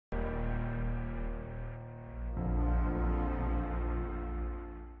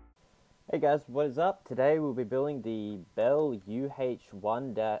Hey guys, what is up? Today we'll be building the Bell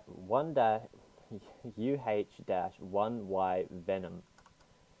UH-1Y Venom.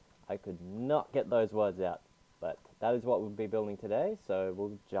 I could not get those words out, but that is what we'll be building today, so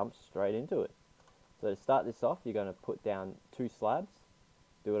we'll jump straight into it. So to start this off, you're going to put down 2 slabs,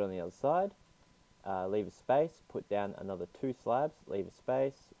 do it on the other side, leave a space, put down another 2 slabs, leave a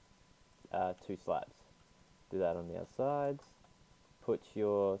space, 2 slabs. Do that on the other sides. Put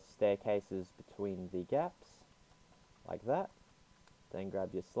your staircases between the gaps, like that. Then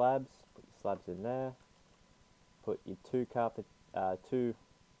grab your slabs, put your slabs in there. Put your 2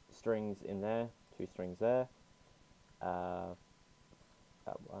 strings in there, 2 strings there. That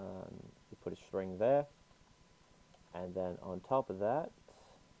one, you put a string there. And then on top of that,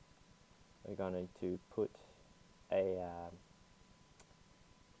 we're going to put a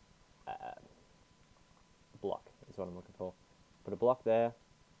block, is what I'm looking for. Put a block there,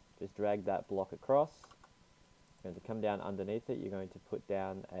 just drag that block across. You're going to come down underneath it, you're going to put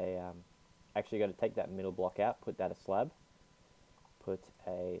down a, actually you're going to take that middle block out, put that a slab, put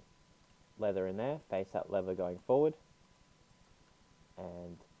a leather in there, face that lever going forward,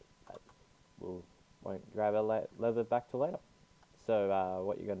 and won't grab our leather back till later. So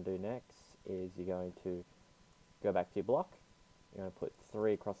what you're going to do next is you're going to go back to your block, you're going to put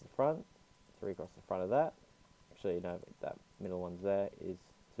 3 across the front, 3 across the front of that. Actually, no, that middle one's there is,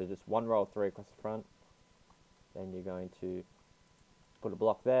 so just 1 row of 3 across the front. Then you're going to put a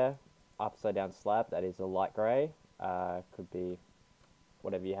block there, upside down slab, that is a light grey, could be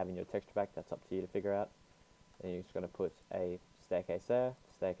whatever you have in your texture pack, that's up to you to figure out. Then you're just going to put a staircase there,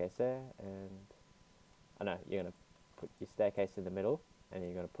 and, I know, you're going to put your staircase in the middle, and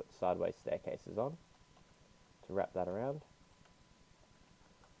you're going to put sideways staircases on, to wrap that around.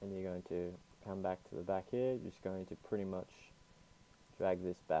 And you're going to come back to the back here, you're just going to pretty much drag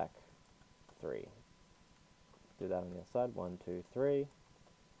this back 3. Do that on the other side, 1, 2, 3.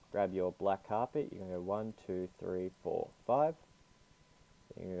 Grab your black carpet, you're going to go 1, 2, 3, 4, 5.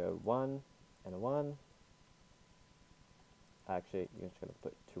 Then you're going to go 1 and a 1. Actually, you're just going to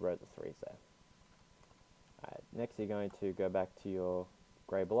put 2 rows of 3s there. Alright, next you're going to go back to your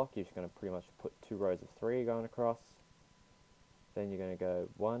grey block, you're just going to pretty much put 2 rows of 3 going across. Then you're going to go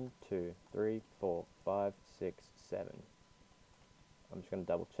 1, 2, 3, 4, 5, 6, 7. I'm just going to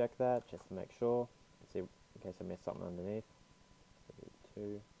double check that just to make sure. See, in case I missed something underneath.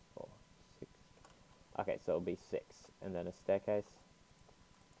 2, 4, 6. Okay, so it'll be 6. And then a staircase.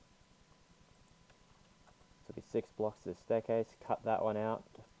 So it'll be 6 blocks of staircase. Cut that one out.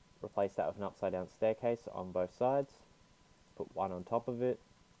 Replace that with an upside down staircase on both sides. Put 1 on top of it.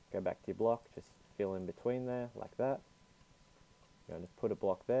 Go back to your block. Just fill in between there, like that. You're going to put a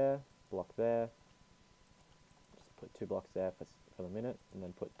block there, just put 2 blocks there for the minute, and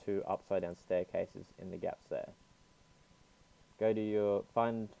then put 2 upside down staircases in the gaps there. Go to your,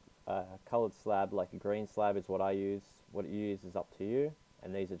 find a coloured slab, like a green slab is what I use. What you use is up to you,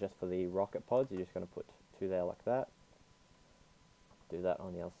 and these are just for the rocket pods. You're just going to put 2 there like that. Do that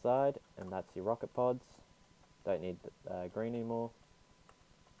on the other side, and that's your rocket pods. Don't need green anymore,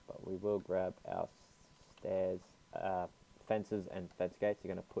 but we will grab our stairs, fences and fence gates.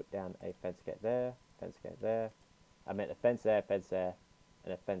 You're going to put down a fence gate there, I meant a fence there,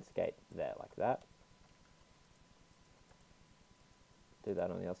 and a fence gate there, like that. Do that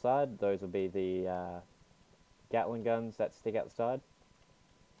on the other side. Those will be the Gatling guns that stick out the side.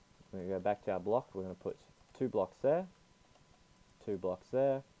 We're going to go back to our block. We're going to put 2 blocks there, 2 blocks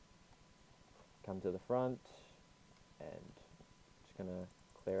there. Come to the front, and just going to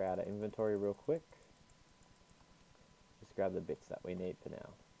clear out our inventory real quick. Just grab the bits that we need for now.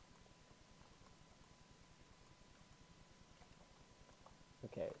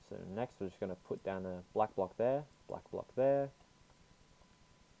 Okay, so next we're just going to put down a black block there,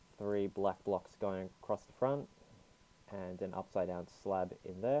 3 black blocks going across the front, and an upside down slab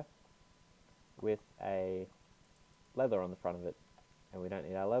in there with a leather on the front of it. And we don't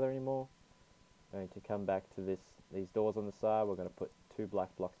need our leather anymore. We're going to come back to these doors on the side. We're going to put 2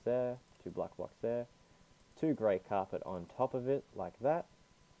 black blocks there, 2 black blocks there, 2 grey carpet on top of it, like that.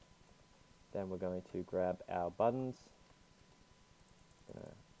 Then we're going to grab our buttons.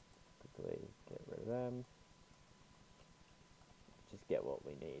 Gonna quickly get rid of them. Just get what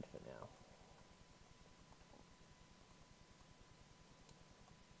we need for now.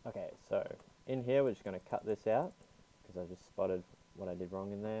 Okay, so in here we're just going to cut this out because I just spotted what I did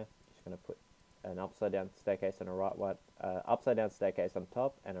wrong in there. Just going to put an upside down staircase and a upside down staircase on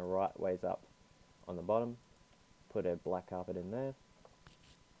top and a right ways up on the bottom. Put a black carpet in there,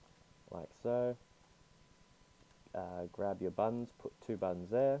 like so. Grab your buttons, put 2 buttons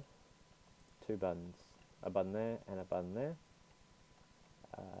there, two buttons, a button there and a button there.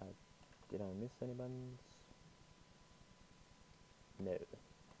 Did I miss any buttons? No.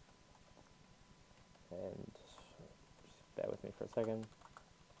 And just bear with me for a second.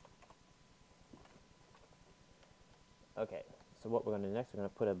 Okay, so what we're going to do next, we're going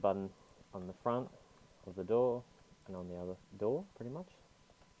to put a button on the front of the door and on the other door, pretty much.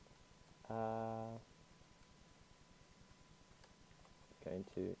 Going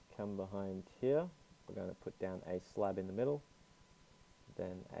to come behind here, we're going to put down a slab in the middle,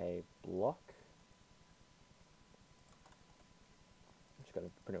 then a block. I'm just going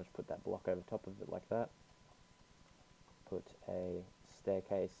to pretty much put that block over top of it like that. Put a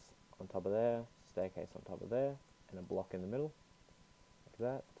staircase on top of there, staircase on top of there, and a block in the middle, like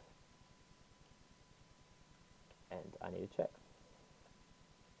that. And I need to check.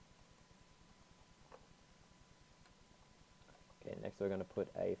 Okay, next we're going to put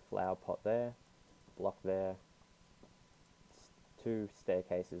a flower pot there, block there, two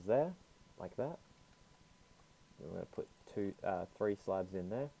staircases there, like that. Then we're going to put three slabs in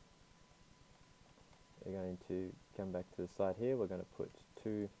there. We're going to come back to the side here. We're going to put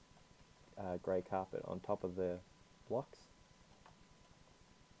two grey carpet on top of the blocks.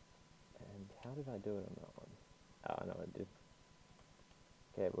 And how did I do it on that one? Oh, I know what I did.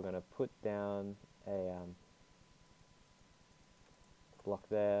 Okay, we're going to put down a block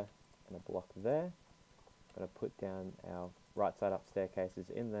there and a block there. Going to put down our right side up staircases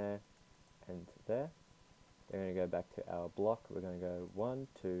in there and there. Then we're going to go back to our block. We're going to go 1,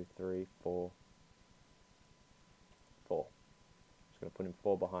 2, 3, 4, 4. Just going to put in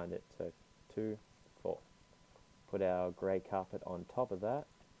 4 behind it. So 2, 4. Put our grey carpet on top of that,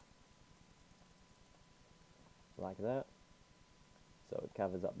 like that. So it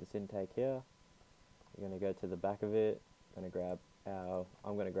covers up this intake here. We're going to go to the back of it. I'm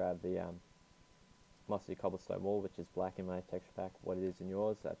going to grab the mossy cobblestone wall, which is black in my texture pack. What it is in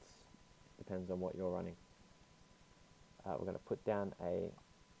yours, that depends on what you're running. We're going to put down a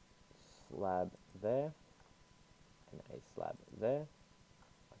slab there and a slab there,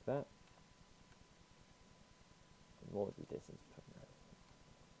 like that. And what was the distance between that?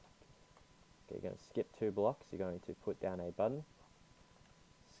 Okay, you're going to skip 2 blocks. You're going to put down a button.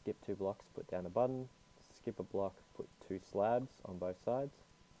 Skip 2 blocks, put down a button. Skip a block, put 2 slabs on both sides.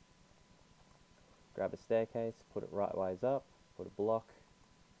 Grab a staircase, put it right ways up, put a block,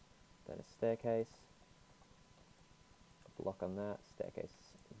 then a staircase, a block on that, staircase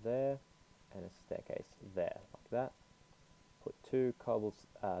there, and a staircase there, like that. Put 2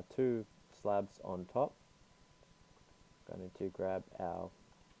 slabs on top. Going to grab our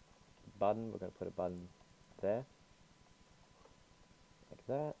button, we're going to put a button there, like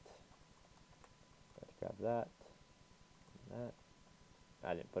that. Going to grab that, and that.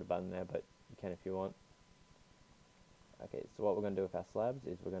 I didn't put a button there, but you can if you want. Okay, so what we're going to do with our slabs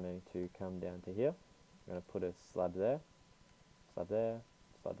is we're going to come down to here. We're going to put a slab there, slab there,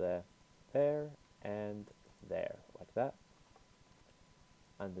 slab there, there, and there, like that.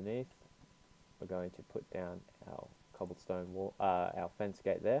 Underneath, we're going to put down our cobblestone wall, our fence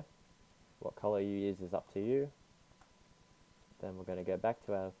gate there. What color you use is up to you. Then we're going to go back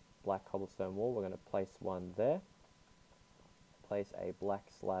to our black cobblestone wall. We're going to place one there. Place a black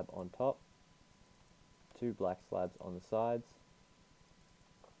slab on top. 2 black slabs on the sides.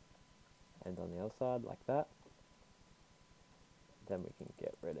 And on the other side, like that. Then we can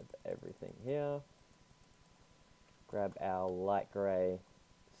get rid of everything here. Grab our light grey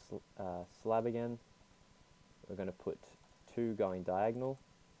slab again. We're going to put 2 going diagonal.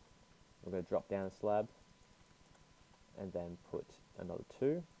 We're going to drop down a slab and then put another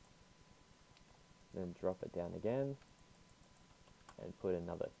 2, then drop it down again and put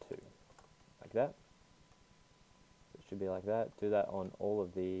another 2, like that. So it should be like that. Do that on all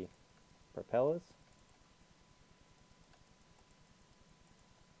of the propellers.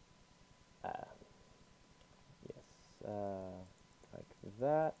 Like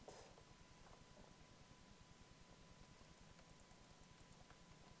that.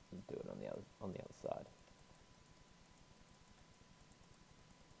 Do it on the other side.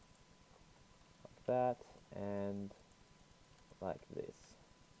 Like that, and like this.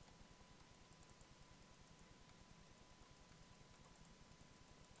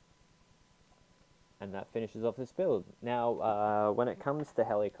 And that finishes off this build. Now, when it comes to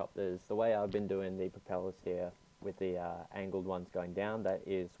helicopters, the way I've been doing the propellers here with the angled ones going down, that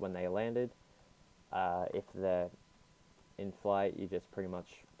is when they landed. If they're in flight, you just pretty much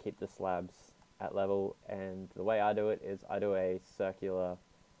keep the slabs at level, and the way I do it is I do a circular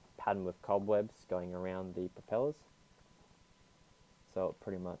pattern with cobwebs going around the propellers, so it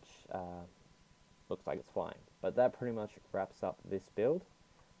pretty much looks like it's flying. But that pretty much wraps up this build.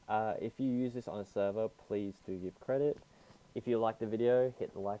 If you use this on a server, please do give credit. If you like the video,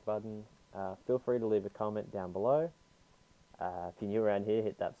 hit the like button. Feel free to leave a comment down below. If you're new around here,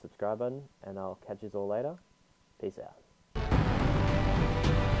 hit that subscribe button, and I'll catch you all later. Peace out.